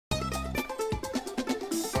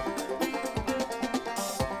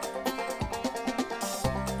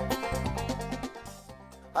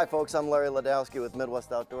Hi folks, I'm Larry Ladowski with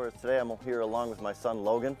Midwest Outdoors. Today I'm here along with my son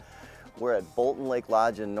Logan. We're at Bolton Lake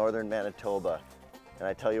Lodge in northern Manitoba. And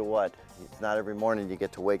I tell you what, it's not every morning you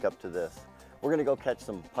get to wake up to this. We're gonna go catch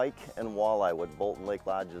some pike and walleye, what Bolton Lake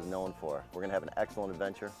Lodge is known for. We're gonna have an excellent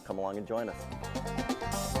adventure. Come along and join us.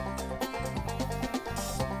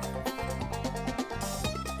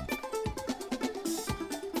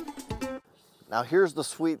 Now here's the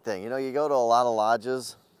sweet thing. You know, you go to a lot of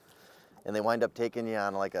lodges and they wind up taking you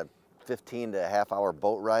on like a 15 to a half hour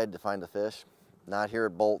boat ride to find a fish. Not here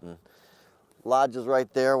at Bolton. Lodge is right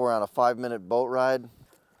there. We're on a 5-minute boat ride.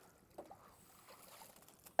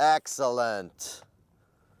 Excellent.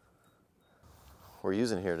 We're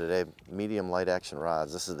using here today medium light action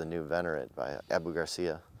rods. This is the new Venerate by Abu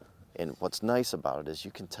Garcia. And what's nice about it is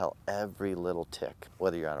you can tell every little tick.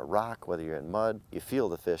 Whether you're on a rock, whether you're in mud, you feel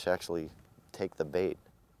the fish actually take the bait.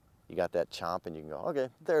 You got that chomp and you can go, okay,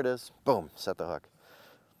 there it is. Boom, set the hook.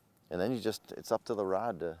 And then it's up to the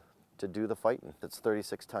rod to do the fighting. It's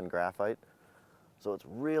 36-ton graphite, so it's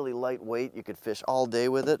really lightweight. You could fish all day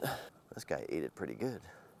with it. This guy ate it pretty good.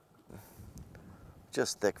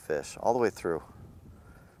 Just thick fish all the way through.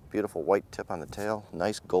 Beautiful white tip on the tail,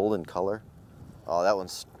 nice golden color. Oh, that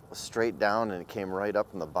one's straight down and it came right up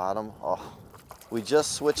from the bottom. Oh. We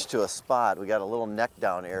just switched to a spot. We got a little neck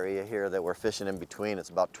down area here that we're fishing in between. It's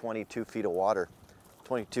about 22 feet of water,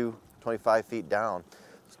 22, 25 feet down.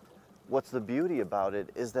 What's the beauty about it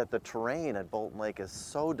is that the terrain at Bolton Lake is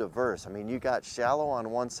so diverse. I mean, you got shallow on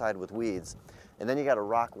one side with weeds, and then you got a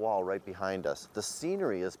rock wall right behind us. The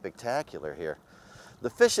scenery is spectacular here. The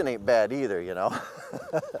fishing ain't bad either, you know.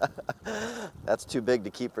 That's too big to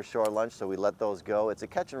keep for shore lunch, so we let those go. It's a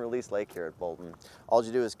catch and release lake here at Bolton. All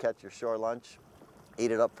you do is catch your shore lunch, eat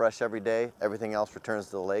it up fresh every day. Everything else returns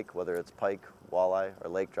to the lake, whether it's pike, walleye, or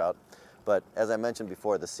lake trout. But as I mentioned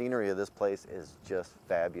before, the scenery of this place is just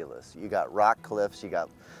fabulous. You got rock cliffs, you got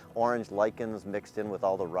orange lichens mixed in with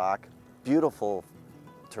all the rock. Beautiful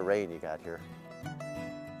terrain you got here.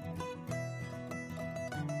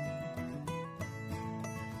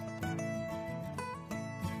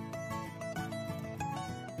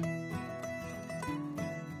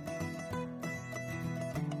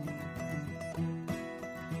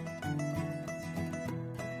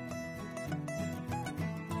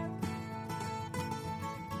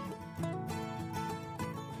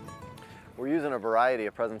 We're using a variety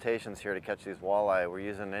of presentations here to catch these walleye. We're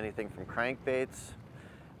using anything from crankbaits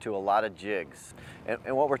to a lot of jigs.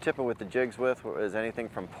 And what we're tipping with the jigs with is anything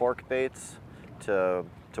from pork baits to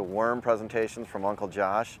worm presentations from Uncle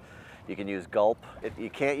Josh. You can use gulp. You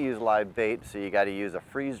can't use live bait, so you got to use a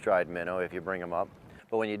freeze-dried minnow if you bring them up.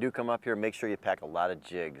 But when you do come up here, make sure you pack a lot of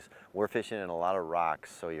jigs. We're fishing in a lot of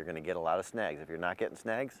rocks, so you're going to get a lot of snags. If you're not getting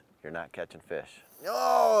snags, you're not catching fish.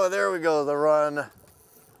 Oh, there we go, the run.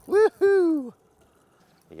 Woohoo!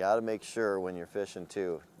 You got to make sure when you're fishing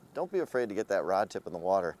too, don't be afraid to get that rod tip in the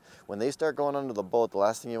water. When they start going under the boat, the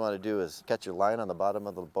last thing you want to do is catch your line on the bottom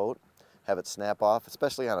of the boat, have it snap off,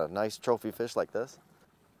 especially on a nice trophy fish like this,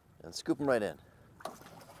 and scoop them right in.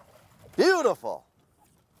 Beautiful!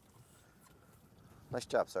 Nice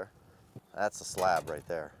job, sir. That's a slab right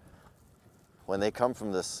there. When they come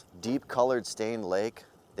from this deep colored stained lake,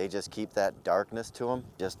 they just keep that darkness to them.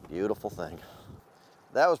 Just beautiful thing.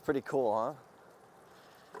 That was pretty cool, huh?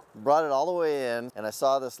 Brought it all the way in, and I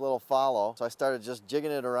saw this little follow, so I started just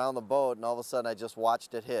jigging it around the boat, and all of a sudden I just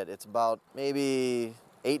watched it hit. It's about maybe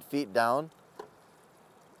 8 feet down.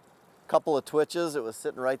 Couple of twitches, it was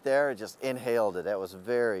sitting right there, it just inhaled it. That was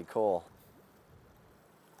very cool.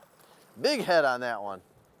 Big head on that one.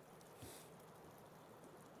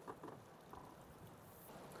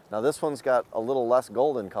 Now this one's got a little less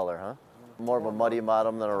golden color, huh? More of a muddy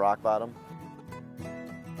bottom than a rock bottom.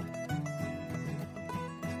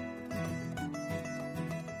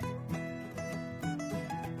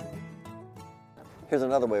 Here's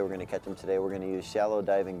another way we're going to catch them today. We're going to use shallow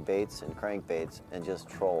diving baits and crankbaits and just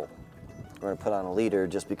troll. We're going to put on a leader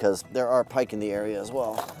just because there are pike in the area as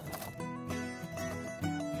well.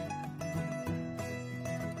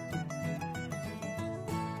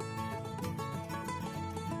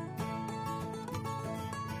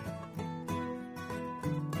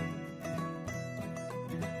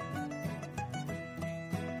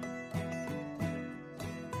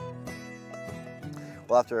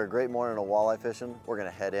 Well, after a great morning of walleye fishing, we're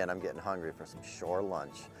gonna head in. I'm getting hungry for some shore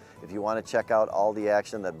lunch. If you wanna check out all the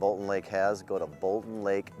action that Bolton Lake has, go to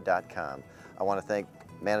boltonlake.com. I wanna thank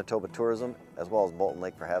Manitoba Tourism as well as Bolton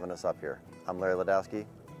Lake for having us up here. I'm Larry Ladowski.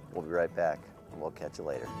 We'll be right back, and we'll catch you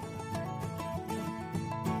later.